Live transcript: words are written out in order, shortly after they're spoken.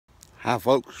Hi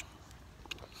folks,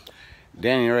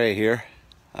 Danny Ray here.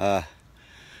 I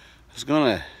was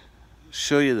gonna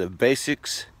show you the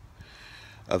basics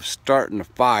of starting a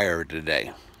fire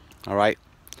today. All right,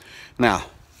 now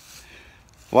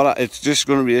it's just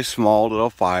going to be a small little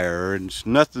fire, and it's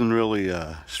nothing really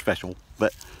special,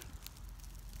 but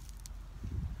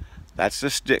that's the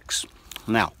sticks.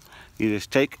 Now you just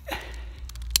take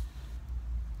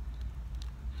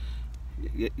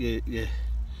you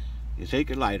take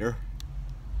a lighter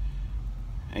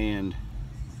and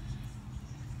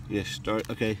you start.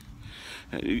 Okay,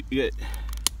 you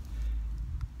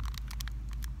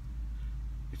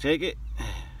take it.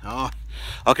 Oh,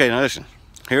 okay, now listen,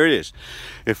 here it is.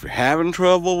 If you're having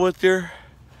trouble with your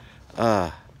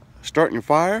starting your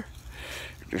fire,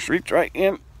 just reach right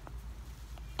in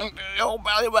the old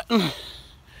belly button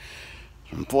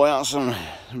and pull out some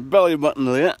belly button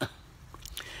lint.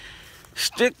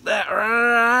 Stick that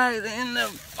right in the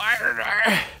fire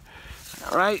there.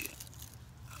 Right.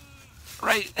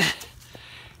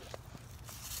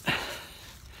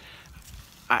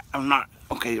 I'm not,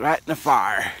 okay, right in the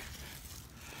fire.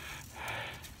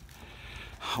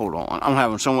 Hold on, I'm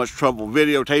having so much trouble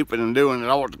videotaping and doing it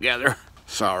all together.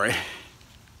 Sorry.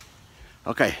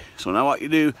 Okay, so now what you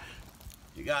do,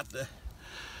 you got the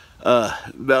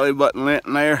belly button lint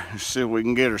in there. Let's see if we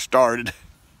can get her started.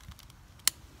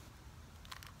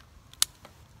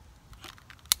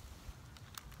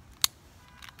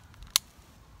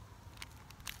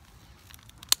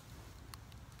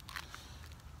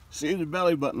 See, the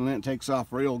belly button lint takes off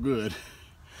real good.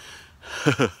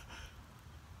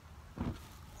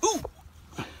 Ooh.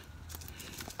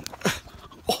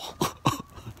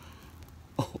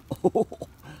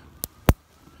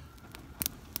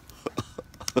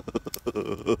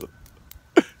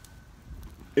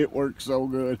 It works so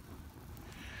good.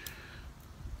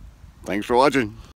 Thanks for watching.